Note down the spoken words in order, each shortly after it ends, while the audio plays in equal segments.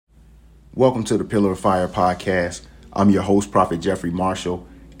Welcome to the Pillar of Fire podcast. I'm your host, Prophet Jeffrey Marshall.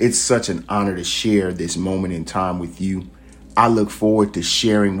 It's such an honor to share this moment in time with you. I look forward to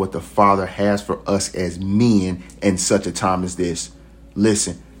sharing what the Father has for us as men in such a time as this.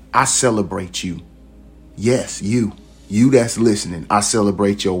 Listen, I celebrate you. Yes, you that's listening. I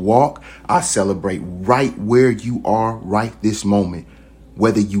celebrate your walk. I celebrate right where you are right this moment.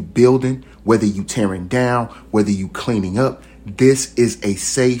 Whether you building, whether you tearing down, whether you cleaning up, this is a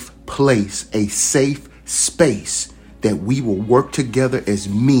safe place, a safe space that we will work together as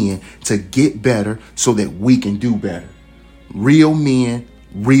men to get better so that we can do better. Real men,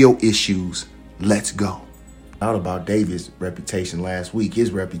 real issues. Let's go. Out about David's reputation last week.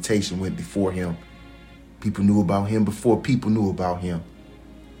 His reputation went before him. People knew about him before people knew about him.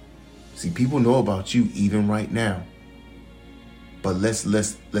 See, people know about you even right now. But let's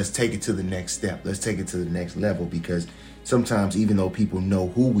take it to the next step. Let's take it to the next level, because sometimes even though people know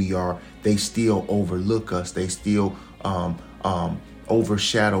who we are, they still overlook us. They still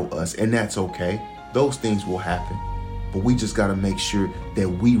overshadow us. And that's okay. Those things will happen. But we just got to make sure that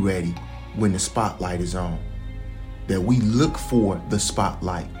we ready when the spotlight is on. That we look for the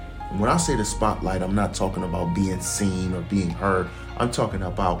spotlight. And when I say the spotlight, I'm not talking about being seen or being heard. I'm talking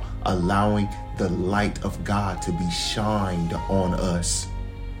about allowing the light of God to be shined on us.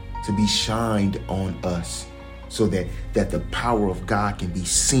 To be shined on us. So that the power of God can be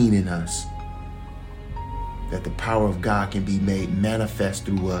seen in us. That the power of God can be made manifest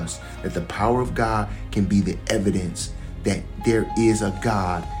through us. That the power of God can be the evidence that there is a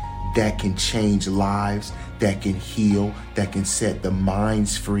God that can change lives, that can heal, that can set the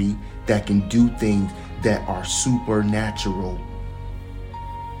minds free, that can do things that are supernatural.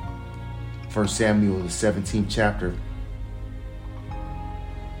 1 Samuel, the 17th chapter.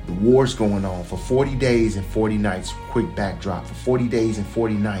 The war's going on for 40 days and 40 nights. Quick backdrop. For 40 days and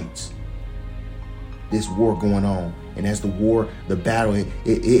 40 nights. This war going on. And as the battle,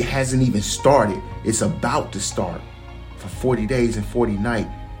 it hasn't even started. It's about to start. For 40 days and 40 nights,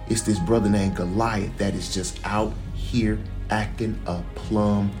 it's this brother named Goliath that is just out here acting a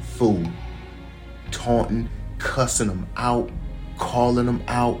plumb fool. Taunting, cussing them out, calling them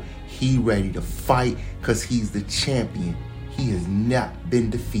out. He ready to fight because he's the champion. He has not been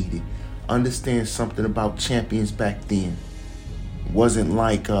defeated. Understand something about champions back then. It wasn't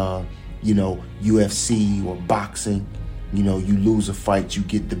like, UFC or boxing. You lose a fight, you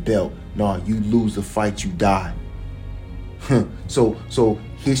get the belt. No, you lose a fight, you die. So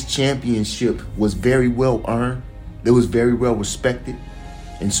his championship was very well earned. It was very well respected.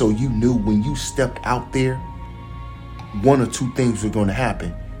 And so you knew when you stepped out there, one or two things were going to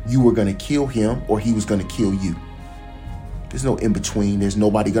happen. You were going to kill him or he was going to kill you. There's no in between. There's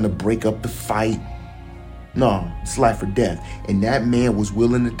nobody going to break up the fight. No, it's life or death. And that man was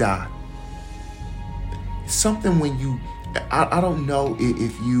willing to die. It's something when I don't know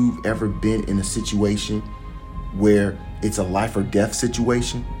if you've ever been in a situation where it's a life or death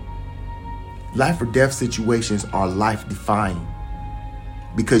situation. Life or death situations are life defying,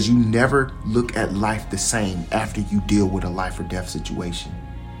 because you never look at life the same after you deal with a life or death situation.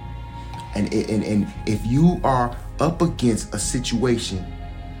 And if you are up against a situation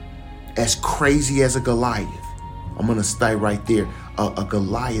as crazy as a Goliath, I'm going to stay right there, a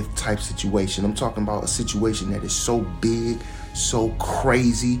Goliath type situation. I'm talking about a situation that is so big, so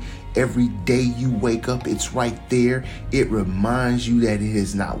crazy. Every day you wake up, it's right there. It reminds you that it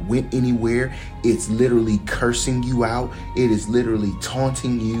has not went anywhere. It's literally cursing you out. It is literally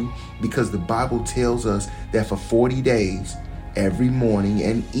taunting you, because the Bible tells us that for 40 days, every morning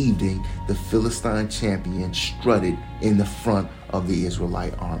and evening, the Philistine champion strutted in the front of the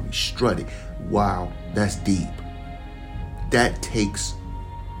Israelite army. Strutted. Wow, that's deep. That takes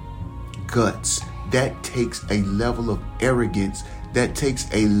guts. That takes a level of arrogance. That takes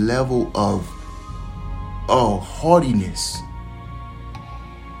a level of haughtiness.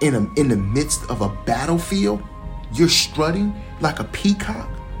 In the midst of a battlefield, you're strutting like a peacock.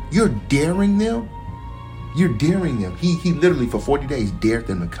 You're daring them. You're daring them. He literally for 40 days dared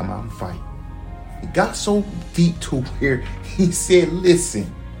them to come out and fight. It got so deep to where he said,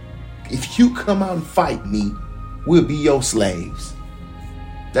 listen, if you come out and fight me, we'll be your slaves.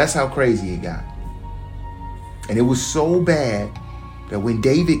 That's how crazy it got. And it was so bad that when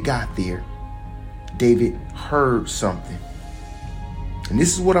David got there, David heard something. And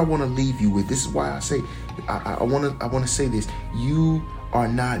this is what I want to leave you with. This is why I say, I want to say this. You are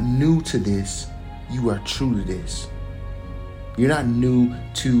not new to this. You are true to this. You're not new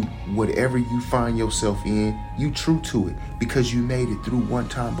to whatever you find yourself in. You true to it because you made it through one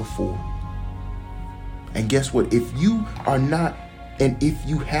time before. And guess what? If you are not, and if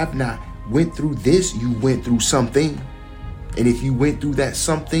you have not went through this, you went through something. And if you went through that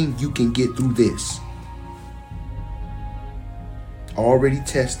something, you can get through this. Already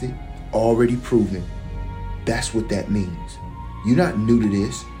tested, already proven. That's what that means. You're not new to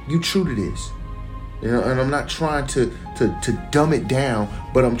this. You're true to this. You know, and I'm not trying to dumb it down,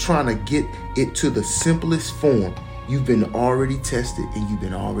 but I'm trying to get it to the simplest form. You've been already tested and you've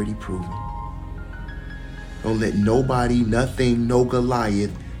been already proven. Don't let nobody, nothing, no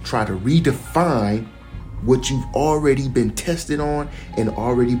Goliath try to redefine what you've already been tested on and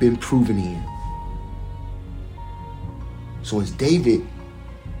already been proven in. So as David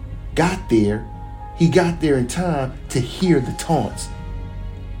got there, he got there in time to hear the taunts.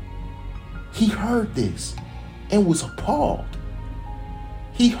 He heard this and was appalled.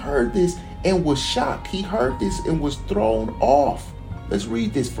 He heard this and was shocked. He heard this and was thrown off. Let's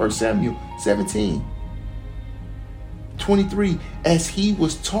read this, 1 Samuel 17:23. As he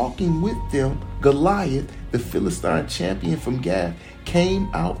was talking with them, Goliath, the Philistine champion from Gath,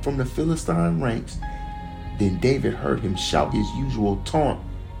 came out from the Philistine ranks. Then David heard him shout his usual taunt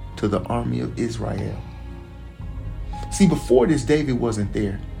to the army of Israel. See, before this, David wasn't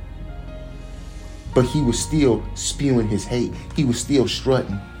there. But he was still spewing his hate. He was still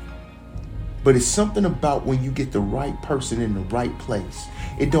strutting. But it's something about when you get the right person in the right place.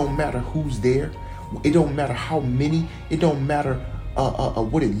 It don't matter who's there. It don't matter how many. It don't matter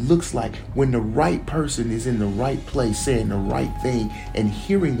what it looks like. When the right person is in the right place, saying the right thing and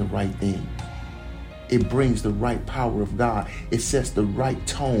hearing the right thing, it brings the right power of God. It sets the right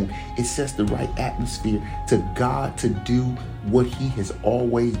tone. It sets the right atmosphere to God to do what he has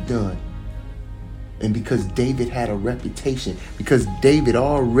always done. And because David had a reputation, because David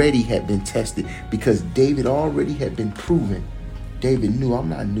already had been tested, because David already had been proven, David knew, I'm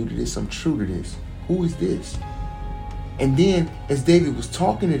not new to this, I'm true to this. Who is this? And then as David was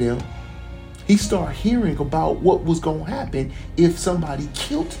talking to them, he started hearing about what was going to happen if somebody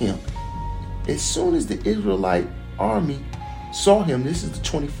killed him. As soon as the Israelite army saw him, this is the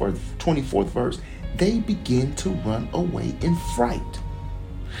 24th verse, they begin to run away in fright.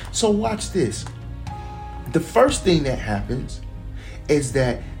 So watch this. The first thing that happens is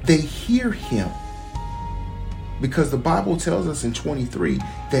that they hear him, because the Bible tells us in 23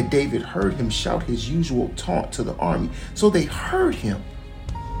 that David heard him shout his usual taunt to the army. So they heard him.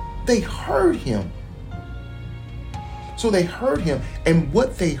 They heard him. So they heard him, and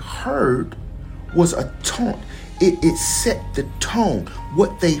what they heard was a taunt. It set the tone.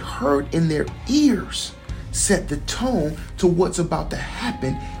 What they heard in their ears set the tone to what's about to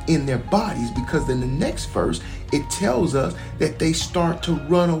happen in their bodies, because in the next verse it tells us that they start to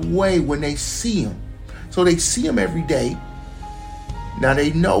run away when they see him. So they see him every day. Now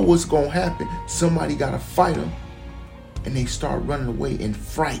they know what's going to happen. Somebody got to fight them, and they start running away in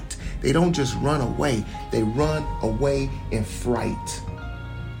fright. They don't just run away, they run away in fright.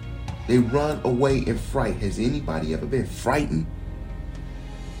 They run away in fright. Has anybody ever been frightened?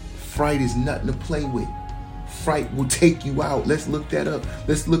 Fright is nothing to play with. Fright will take you out. Let's look that up.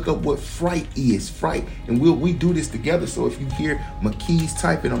 Let's look up what fright is. Fright, and we do this together. So if you hear McKee's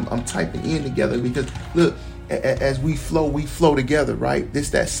typing, I'm typing in together, because look, as we flow together, right? This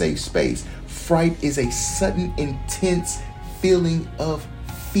that safe space. Fright is a sudden, intense feeling of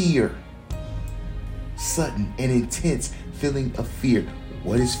fear. Sudden and intense feeling of fear.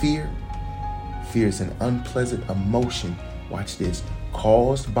 What is fear? Fear is an unpleasant emotion, watch this,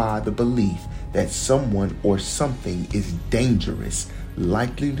 caused by the belief that someone or something is dangerous,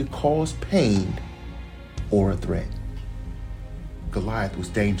 likely to cause pain or a threat. Goliath was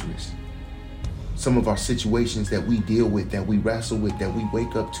dangerous. Some of our situations that we deal with, that we wrestle with, that we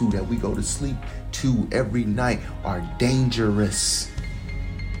wake up to, that we go to sleep to every night are dangerous.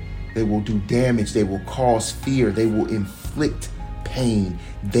 They will do damage. They will cause fear. They will inflict pain.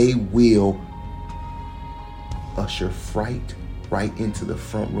 They will usher fright right into the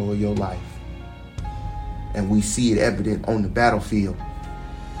front row of your life. And we see it evident on the battlefield.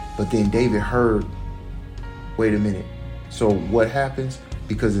 But then David heard, wait a minute. So what happens?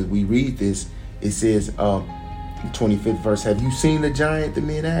 Because as we read this, it says, 25th verse, have you seen the giant? The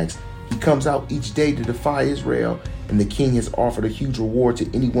men asked. He comes out each day to defy Israel, and the king has offered a huge reward to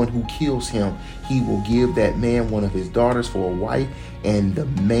anyone who kills him. He will give that man one of his daughters for a wife, and the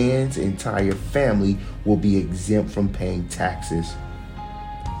man's entire family will be exempt from paying taxes.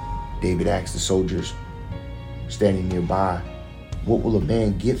 David asked the soldiers standing nearby, what will a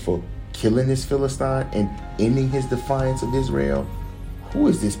man get for killing this Philistine and ending his defiance of Israel? Who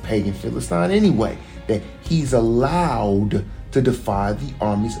is this pagan Philistine anyway, that he's allowed to defy the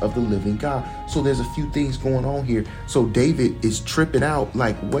armies of the living God. So there's a few things going on here. So David is tripping out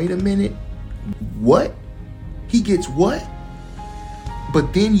like, wait a minute, what? He gets what?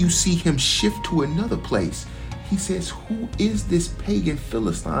 But then you see him shift to another place. He says, who is this pagan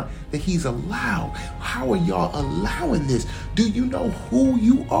Philistine that he's allowed? How are y'all allowing this? Do you know who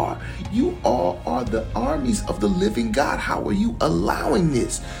you are? You all are the armies of the living God. How are you allowing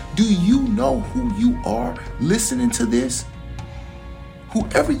this? Do you know who you are listening to this?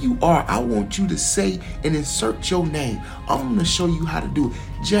 Whoever you are, I want you to say and insert your name. I'm going to show you how to do it.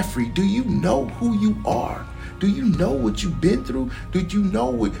 Jeffrey, do you know who you are? Do you know what you've been through? Do you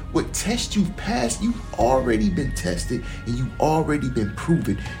know what test you've passed? You've already been tested and you've already been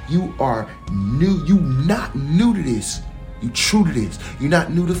proven. You are new. You're not new to this. You're true to this. You're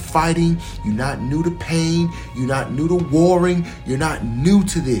not new to fighting. You're not new to pain. You're not new to warring. You're not new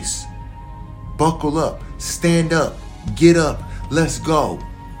to this. Buckle up. Stand up. Get up. Let's go.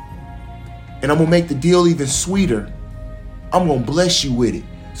 And I'm going to make the deal even sweeter. I'm going to bless you with it.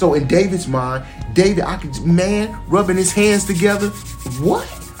 So in David's mind, David, rubbing his hands together. What?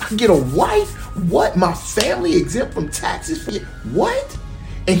 I can get a wife? What? My family exempt from taxes? What?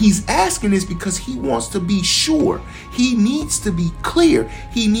 And he's asking this because he wants to be sure. He needs to be clear.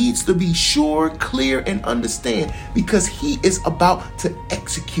 He needs to be sure, clear, and understand because he is about to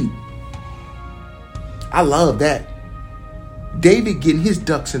execute. I love that. David getting his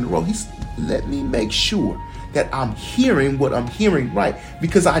ducks in a row. Let me make sure that I'm hearing what I'm hearing right,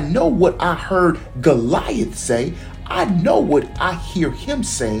 because I know what I heard Goliath say. I know what I hear him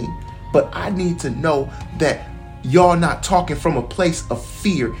saying, but I need to know that y'all not talking from a place of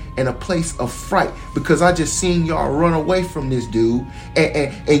fear and a place of fright, because I just seen y'all run away from this dude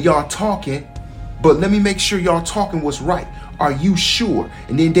and y'all talking, but let me make sure y'all talking what's right. Are you sure?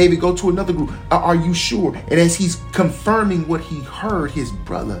 And then David go to another group. Are you sure? And as he's confirming what he heard, his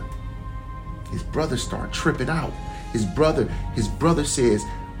brother start tripping out. His brother says,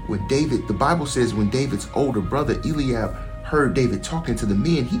 the Bible says when David's older brother Eliab heard David talking to the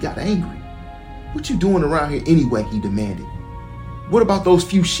men, he got angry. What you doing around here anyway? He demanded. What about those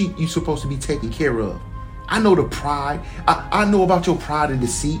few sheep you supposed to be taking care of? I know the pride. I know about your pride and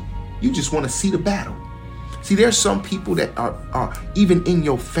deceit. You just want to see the battle. See, there's some people that are even in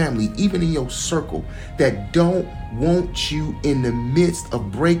your family, even in your circle, that don't want you in the midst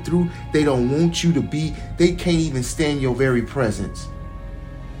of breakthrough. They don't want you to be, they can't even stand your very presence.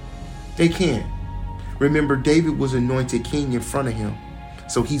 They can't. Remember, David was anointed king in front of him.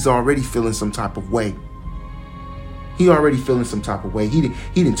 So he's already feeling some type of way. He done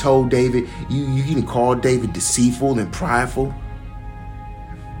told David, he done called David deceitful and prideful.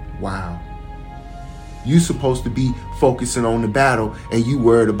 Wow. You supposed to be focusing on the battle and you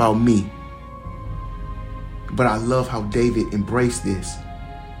worried about me. But I love how David embraced this.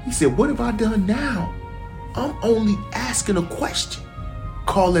 He said, what have I done now? I'm only asking a question.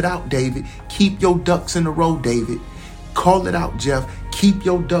 Call it out, David. Keep your ducks in a row, David. Call it out, Jeff. Keep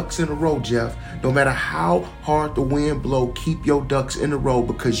your ducks in a row, Jeff. No matter how hard the wind blow, keep your ducks in a row,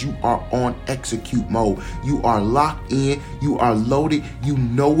 because you are on execute mode. You are locked in. You are loaded. You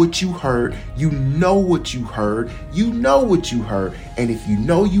know what you heard. You know what you heard. You know what you heard. And if you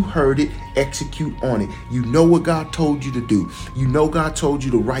know you heard it, execute on it. You know what God told you to do. You know God told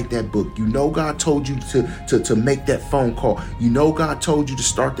you to write that book. You know God told you to make that phone call. You know God told you to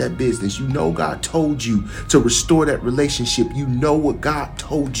start that business. You know God told you to restore that relationship. You know what God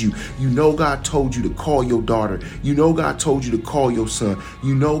told you. You know God told you to call your daughter. You know God told you to call your son.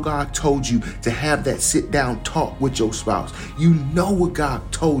 You know God told you to have that sit down talk with your spouse. You know what God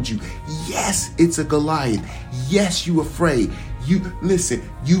told you. Yes, it's a Goliath. Yes, you afraid.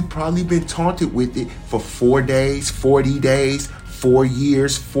 You've probably been taunted with it for 4 days, 40 days, 4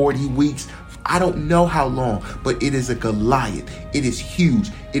 years, 40 weeks. I don't know how long, but it is a Goliath. It is huge.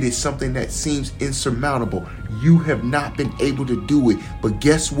 It is something that seems insurmountable. You have not been able to do it. But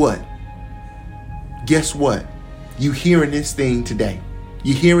guess what? Guess what? You're hearing this thing today.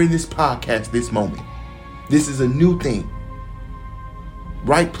 You're hearing this podcast this moment. This is a new thing.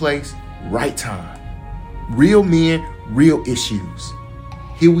 Right place, right time. Real men, real issues.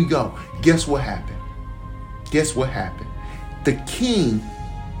 Here we go. Guess what happened? Guess what happened? The king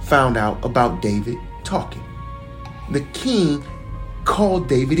found out about David talking. The king called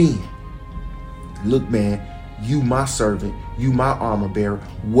David in. Look, man, you my servant, you my armor bearer.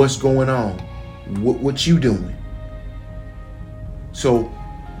 What's going on? What you doing? So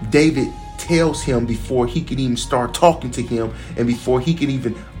David tells him before he can even start talking to him and before he can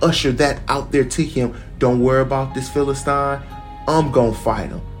even usher that out there to him, don't worry about this Philistine. I'm going to fight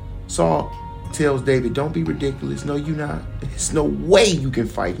him. Saul, tells David, don't be ridiculous. No, you not. There's no way you can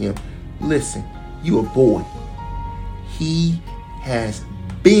fight him. Listen, you a boy. He has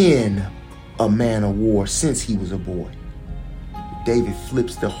been a man of war since he was a boy. David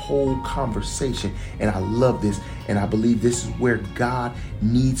flips the whole conversation, and I love this, and I believe this is where God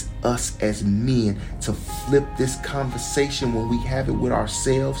needs us as men to flip this conversation when we have it with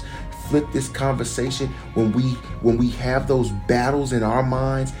ourselves. Flip this conversation when we have those battles in our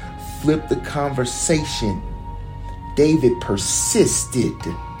minds. Flip the conversation. David persisted.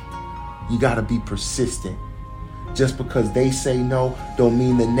 You got to be persistent. Just because they say no don't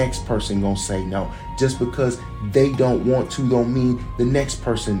mean the next person gonna say no. Just because they don't want to don't mean the next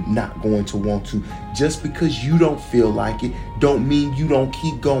person not going to want to. Just because you don't feel like it don't mean you don't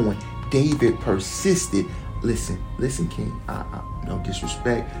keep going. David persisted. Listen, King, no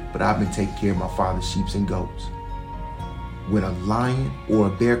disrespect, but I've been taking care of my father's sheep and goats. When a lion or a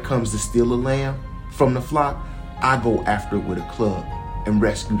bear comes to steal a lamb from the flock, I go after it with a club and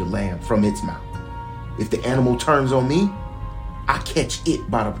rescue the lamb from its mouth. If the animal turns on me, I catch it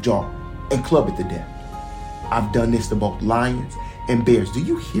by the jaw and club it to death. I've done this to both lions and bears. Do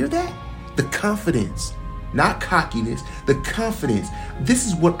you hear that? The confidence, not cockiness, the confidence. This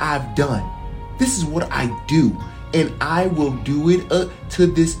is what I've done. This is what I do. And I will do it to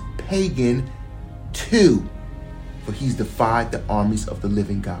this pagan too. For he's defied the armies of the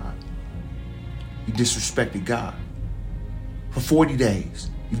living God. You disrespected God. For 40 days,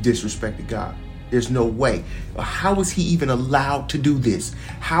 you disrespected God. There's no way. How is he even allowed to do this?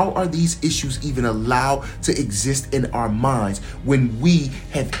 How are these issues even allowed to exist in our minds when we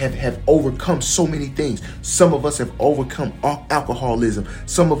have overcome so many things? Some of us have overcome alcoholism.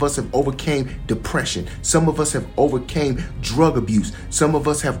 Some of us have overcame depression. Some of us have overcame drug abuse. Some of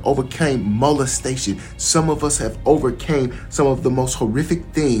us have overcame molestation. Some of us have overcame some of the most horrific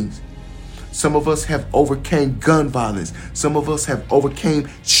things. Some of us have overcame gun violence. Some of us have overcame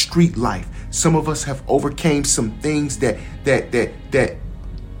street life. Some of us have overcame some things that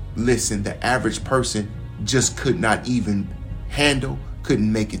listen, the average person just could not even handle,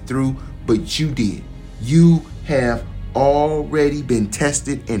 couldn't make it through, but you did. You have already been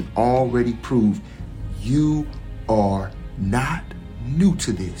tested and already proved. You are not new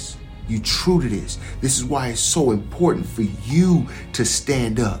to this. You true to this. This is why it's so important for you to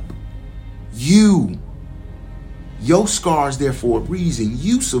stand up. Your scars there for a reason.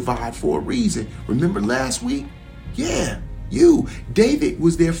 You survived for a reason. Remember last week? Yeah, you. David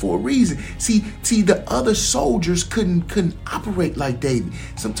was there for a reason. See, the other soldiers couldn't operate like David.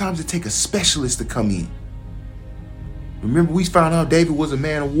 Sometimes it takes a specialist to come in. Remember, we found out David was a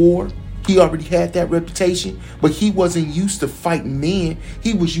man of war. He already had that reputation, but he wasn't used to fighting men.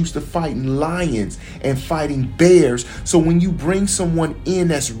 He was used to fighting lions and fighting bears. So when you bring someone in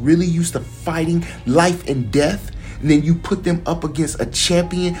that's really used to fighting life and death, and then you put them up against a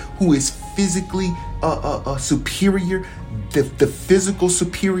champion who is physically superior, the physical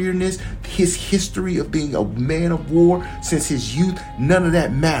superiorness, his history of being a man of war since his youth, none of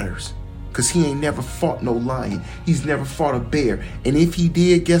that matters. Because he ain't never fought no lion. He's never fought a bear. And if he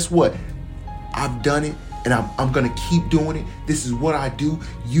did, guess what? I've done it, and I'm going to keep doing it. This is what I do.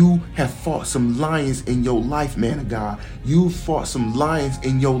 You have fought some lions in your life, man of God. You fought some lions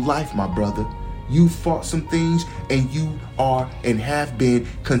in your life, my brother. You fought some things, and you are and have been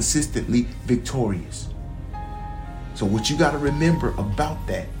consistently victorious. So what you got to remember about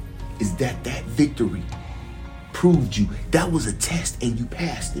that is that victory proved you. That was a test, and you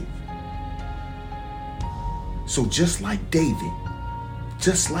passed it. So just like David,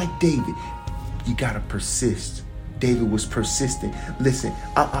 you got to persist. David was persistent. Listen,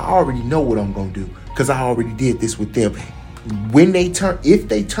 I already know what I'm going to do because I already did this with them. If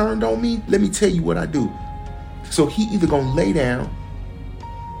they turned on me, let me tell you what I do. So he either going to lay down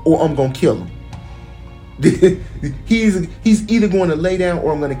or I'm going to kill him. He's either going to lay down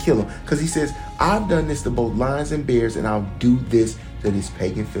or I'm going to kill him. Because he says, I've done this to both lions and bears, and I'll do this to this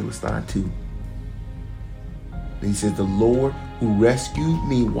pagan Philistine too. And he says, the Lord who rescued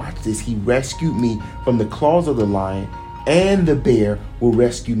me, watch this, he rescued me from the claws of the lion, and the bear will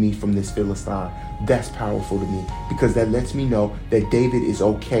rescue me from this Philistine. That's powerful to me because that lets me know that David is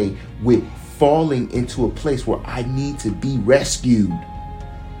okay with falling into a place where I need to be rescued.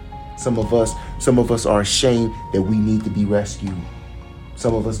 Some of us are ashamed that we need to be rescued.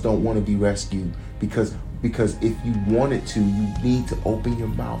 Some of us don't want to be rescued because if you wanted to, you need to open your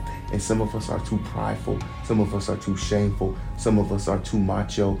mouth. And some of us are too prideful. Some of us are too shameful. Some of us are too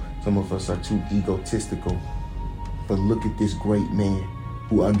macho. Some of us are too egotistical. But look at this great man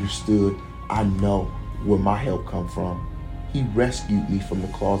who understood, I know where my help come from. He rescued me from the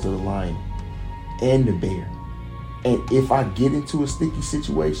claws of the lion. and the bear. And if I get into a sticky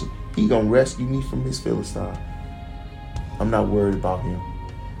situation, he gonna rescue me from this Philistine. I'm not worried about him.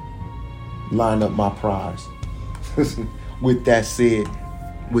 Line up my prize. With that said,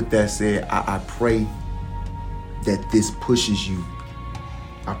 I pray that this pushes you.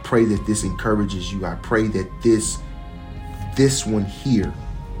 I pray that this encourages you. I pray that this one here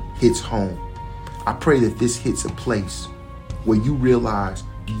hits home. I pray that this hits a place where you realize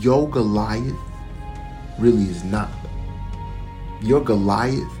your Goliath really is not. Your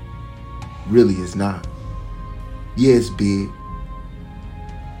Goliath really is not. Yeah, it's big.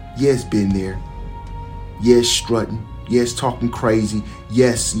 Yeah, it's been there. Yeah, it's strutting. Yeah, it's talking crazy.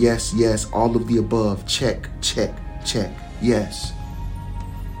 Yes, all of the above. Check. Yes.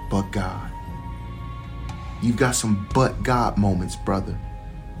 But God. You've got some but God moments, brother,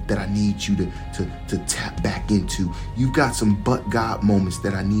 that I need you to tap back into. You've got some but God moments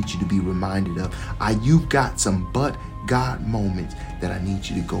that I need you to be reminded of. You've got some but God moments that I need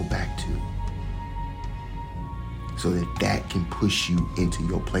you to go back to, so that can push you into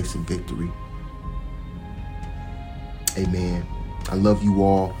your place of victory. Amen. I love you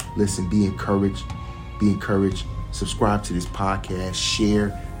all. Listen, be encouraged. Be encouraged. Subscribe to this podcast.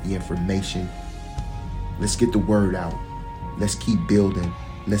 Share the information. Let's get the word out. Let's keep building.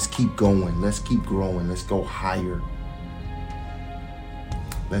 Let's keep going. Let's keep growing. Let's go higher.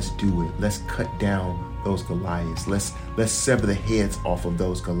 Let's do it. Let's cut down those Goliaths. Let's sever the heads off of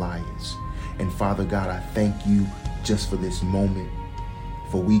those Goliaths. And Father God, I thank you just for this moment,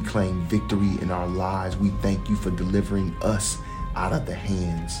 for we claim victory in our lives. We thank you for delivering us out of the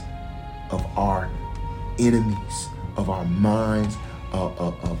hands of our enemies, of our minds,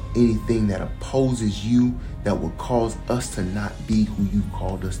 of anything that opposes you, that will cause us to not be who you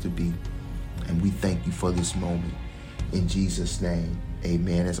called us to be. And we thank you for this moment. In Jesus' name,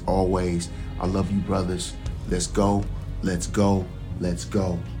 amen. As always, I love you, brothers. Let's go. Let's go. Let's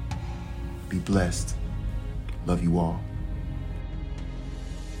go. Be blessed. Love you all.